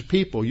kinds of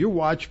people. You're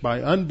watched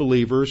by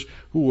unbelievers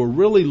who are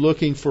really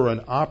looking for an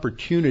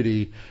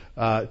opportunity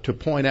to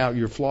point out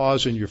your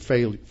flaws and your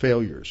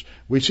failures.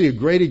 We see a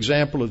great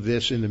example of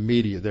this in the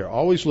media. They're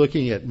always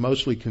looking at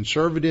mostly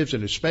conservatives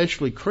and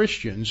especially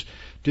Christians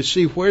to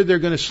see where they're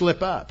going to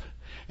slip up.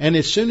 And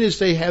as soon as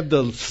they have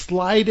the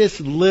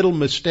slightest little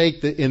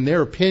mistake in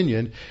their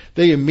opinion,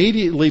 they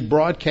immediately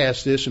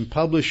broadcast this and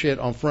publish it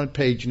on front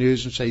page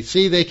news and say,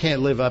 see, they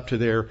can't live up to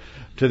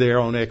their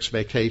own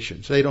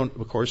expectations. They don't,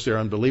 of course, they're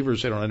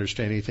unbelievers. They don't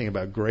understand anything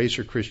about grace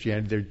or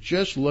Christianity. They're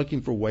just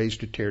looking for ways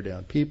to tear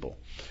down people.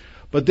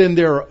 But then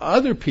there are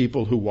other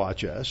people who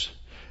watch us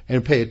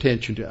and pay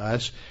attention to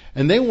us,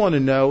 and they want to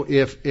know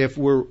if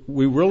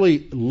we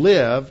really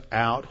live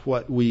out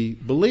what we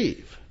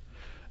believe.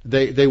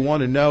 They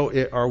want to know,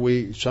 are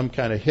we some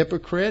kind of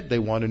hypocrite? They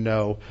want to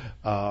know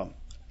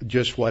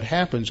just what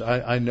happens.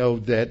 I know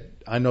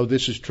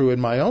this is true in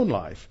my own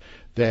life,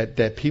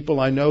 that people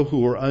I know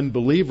who are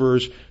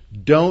unbelievers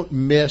don't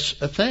miss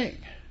a thing.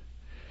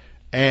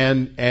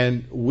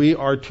 And we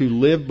are to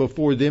live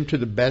before them to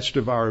the best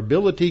of our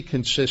ability,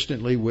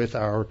 consistently with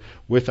our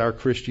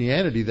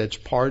Christianity. That's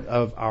part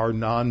of our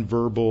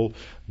nonverbal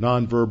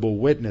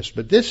witness.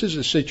 But this is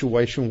a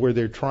situation where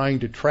they're trying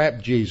to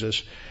trap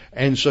Jesus,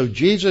 and so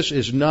Jesus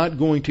is not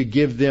going to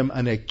give them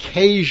an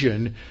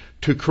occasion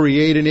to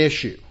create an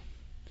issue.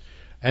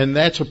 And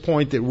that's a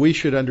point that we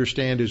should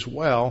understand as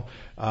well,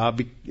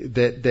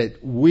 that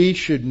we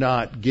should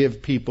not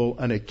give people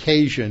an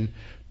occasion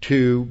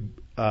to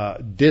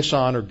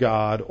dishonor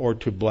God or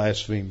to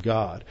blaspheme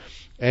God.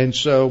 And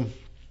so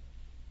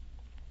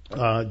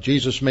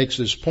Jesus makes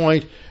this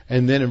point,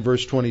 and then in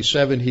verse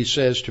 27 he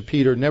says to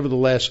Peter,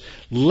 nevertheless,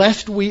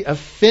 lest we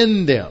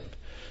offend them.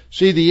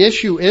 See, the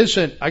issue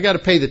isn't, I got to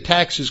pay the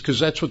taxes because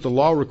that's what the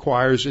law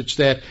requires. It's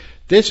that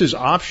this is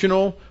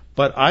optional,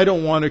 but I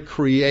don't want to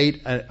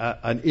create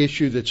an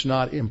issue that's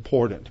not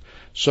important.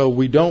 So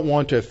we don't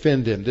want to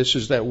offend them. This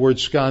is that word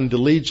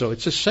scandalizo.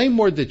 It's the same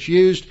word that's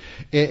used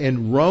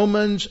in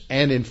Romans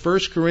and in 1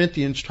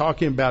 Corinthians,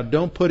 talking about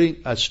don't put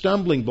a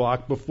stumbling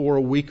block before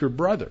a weaker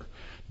brother.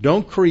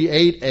 Don't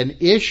create an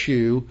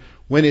issue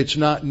when it's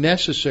not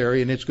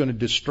necessary and it's going to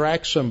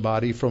distract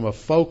somebody from a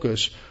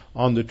focus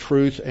on the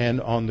truth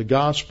and on the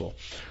gospel.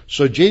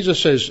 So Jesus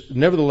says,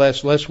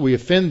 nevertheless, lest we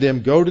offend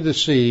them, go to the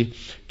sea,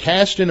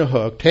 cast in a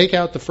hook, take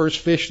out the first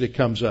fish that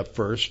comes up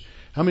first.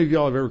 How many of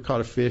y'all have ever caught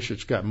a fish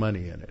that's got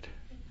money in it?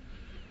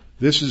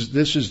 This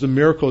is the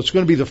miracle. It's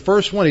going to be the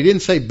first one. He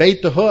didn't say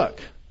bait the hook.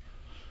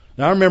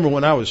 Now I remember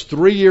when I was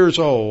 3 years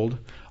old,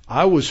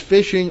 I was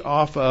fishing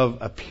off of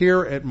a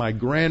pier at my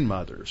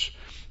grandmother's,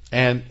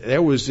 and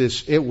there was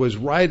it was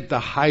right at the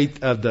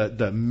height of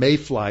the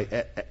mayfly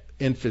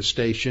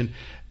infestation.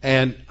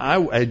 And I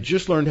had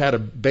just learned how to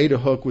bait a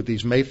hook with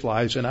these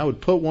mayflies, and I would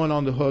put one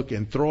on the hook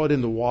and throw it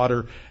in the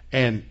water,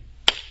 and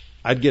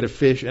I'd get a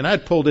fish, and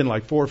I'd pulled in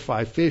like 4 or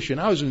 5 fish, and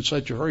I was in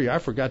such a hurry I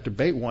forgot to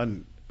bait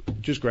one,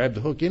 just grabbed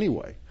the hook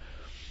anyway.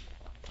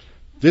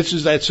 This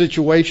is that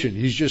situation.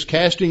 He's just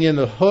casting in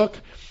the hook,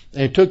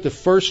 and he took the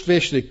first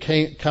fish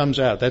that comes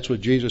out. That's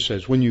what Jesus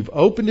says. When you've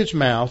opened its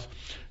mouth,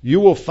 you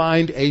will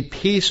find a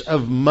piece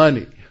of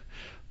money.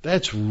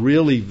 That's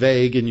really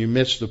vague and you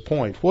miss the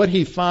point. What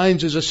he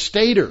finds is a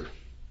stater.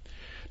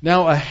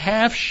 Now, a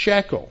half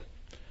shekel,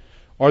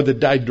 or the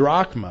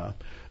didrachma,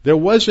 there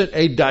wasn't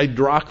a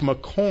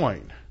didrachma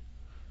coin.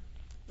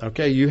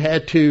 Okay,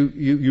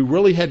 you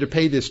really had to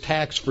pay this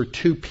tax for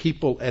 2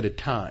 people at a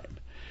time.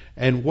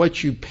 And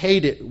what you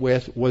paid it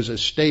with was a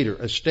stater.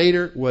 A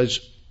stater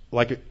was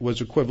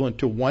equivalent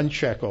to 1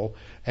 shekel,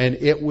 and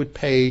it would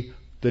pay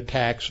the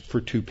tax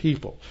for 2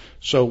 people.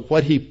 So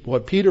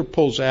what Peter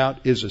pulls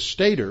out is a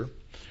stater,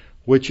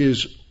 which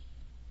is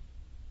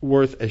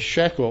worth a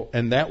shekel,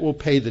 and that will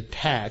pay the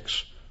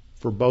tax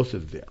for both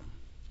of them.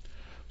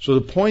 So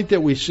the point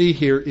that we see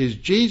here is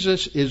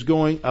Jesus is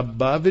going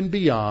above and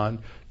beyond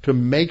to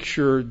make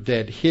sure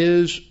that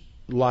his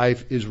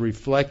life is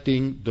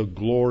reflecting the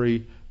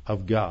glory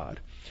of God.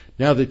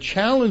 Now, the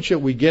challenge that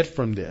we get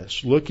from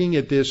this, looking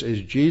at this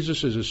as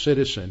Jesus as a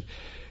citizen,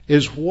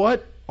 is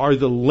what are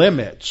the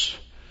limits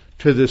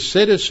to the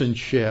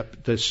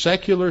citizenship, the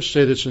secular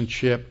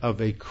citizenship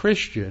of a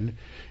Christian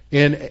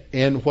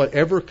in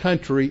whatever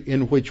country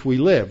in which we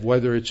live,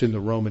 whether it's in the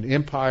Roman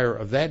Empire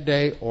of that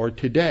day or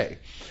today.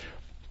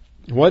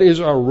 What is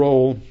our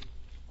role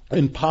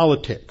in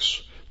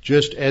politics?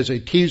 Just as a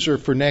teaser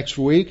for next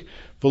week,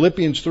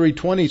 Philippians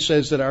 3:20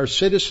 says that our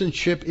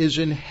citizenship is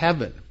in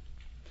heaven.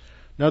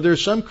 Now, there are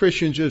some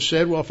Christians who have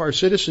said, well, if our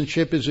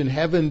citizenship is in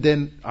heaven,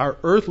 then our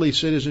earthly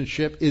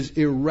citizenship is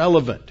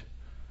irrelevant.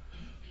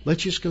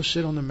 Let's just go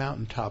sit on the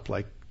mountaintop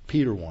like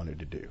Peter wanted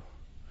to do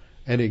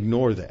and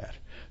ignore that.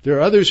 There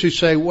are others who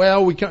say,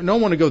 well, we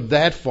don't want to go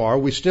that far.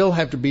 We still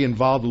have to be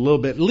involved a little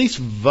bit. At least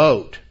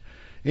vote.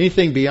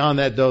 Anything beyond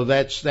that, though,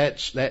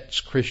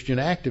 that's Christian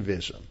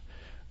activism.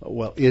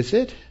 Well, is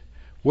it?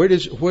 Where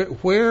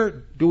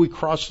do we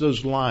cross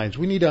those lines?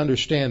 We need to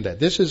understand that.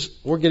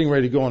 We're getting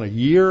ready to go on a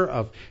year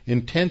of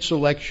intense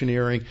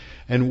electioneering,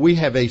 and we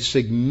have a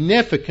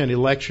significant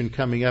election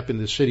coming up in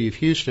the city of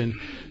Houston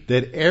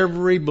that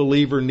every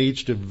believer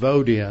needs to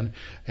vote in.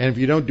 And if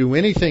you don't do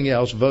anything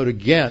else, vote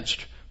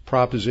against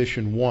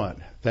Proposition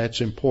 1.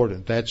 That's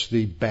important. That's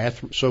the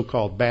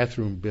so-called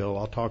bathroom bill.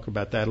 I'll talk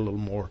about that a little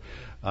more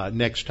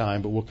next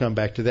time, but we'll come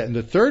back to that. And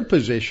the third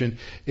position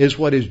is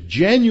what is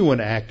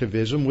genuine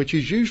activism, which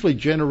is usually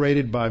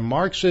generated by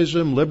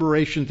Marxism,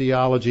 liberation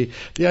theology,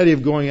 the idea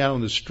of going out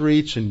on the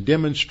streets and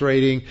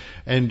demonstrating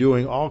and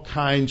doing all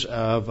kinds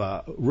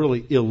of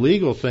really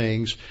illegal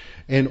things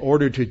in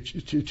order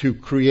to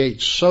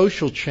create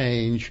social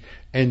change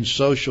and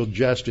social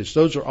justice.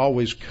 Those are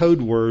always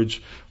code words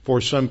for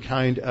some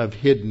kind of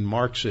hidden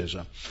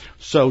Marxism.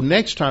 So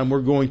next time we're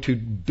going to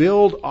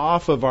build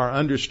off of our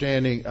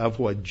understanding of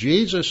what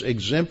Jesus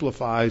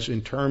exemplifies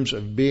in terms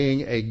of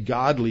being a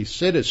godly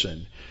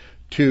citizen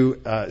to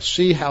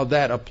see how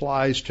that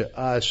applies to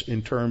us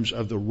in terms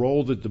of the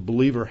role that the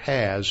believer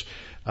has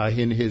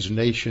in his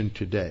nation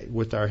today,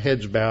 with our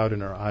heads bowed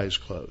and our eyes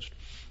closed.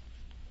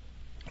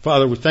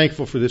 Father, we're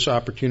thankful for this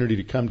opportunity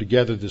to come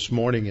together this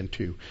morning and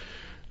to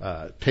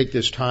take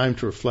this time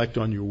to reflect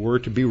on your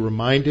word, to be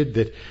reminded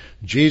that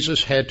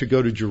Jesus had to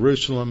go to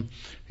Jerusalem.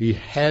 He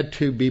had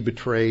to be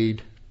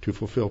betrayed to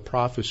fulfill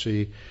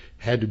prophecy,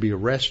 had to be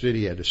arrested,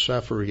 he had to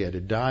suffer, he had to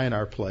die in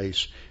our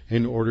place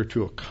in order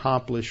to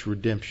accomplish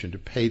redemption, to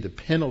pay the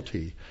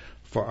penalty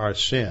for our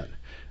sin.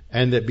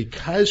 And that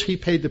because he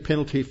paid the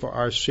penalty for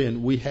our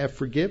sin, we have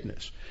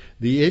forgiveness.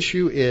 The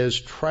issue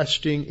is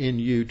trusting in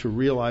you to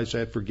realize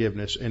that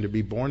forgiveness and to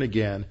be born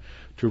again,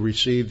 to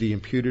receive the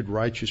imputed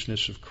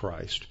righteousness of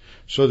Christ.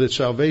 So that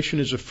salvation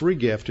is a free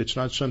gift. It's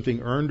not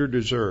something earned or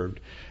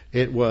deserved.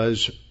 It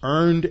was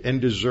earned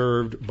and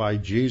deserved by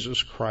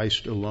Jesus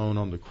Christ alone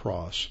on the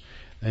cross.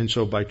 And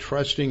so by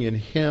trusting in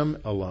him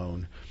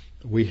alone,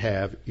 we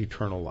have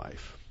eternal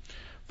life.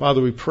 Father,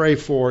 we pray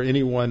for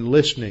anyone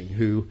listening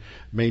who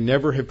may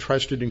never have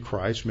trusted in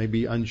Christ, may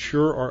be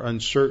unsure or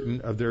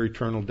uncertain of their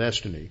eternal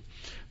destiny,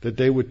 that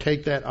they would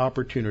take this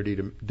opportunity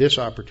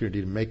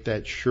to make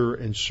that sure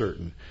and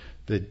certain,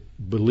 that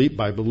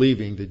by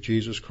believing that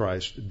Jesus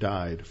Christ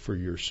died for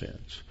your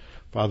sins.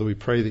 Father, we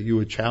pray that you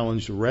would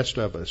challenge the rest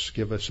of us,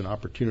 give us an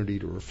opportunity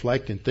to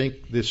reflect and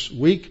think this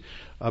week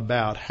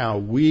about how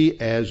we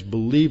as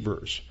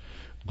believers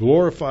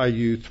glorify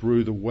you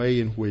through the way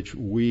in which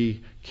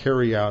we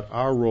carry out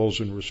our roles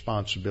and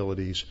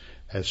responsibilities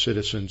as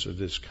citizens of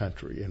this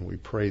country. And we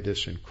pray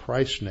this in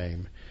Christ's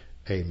name.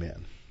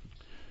 Amen.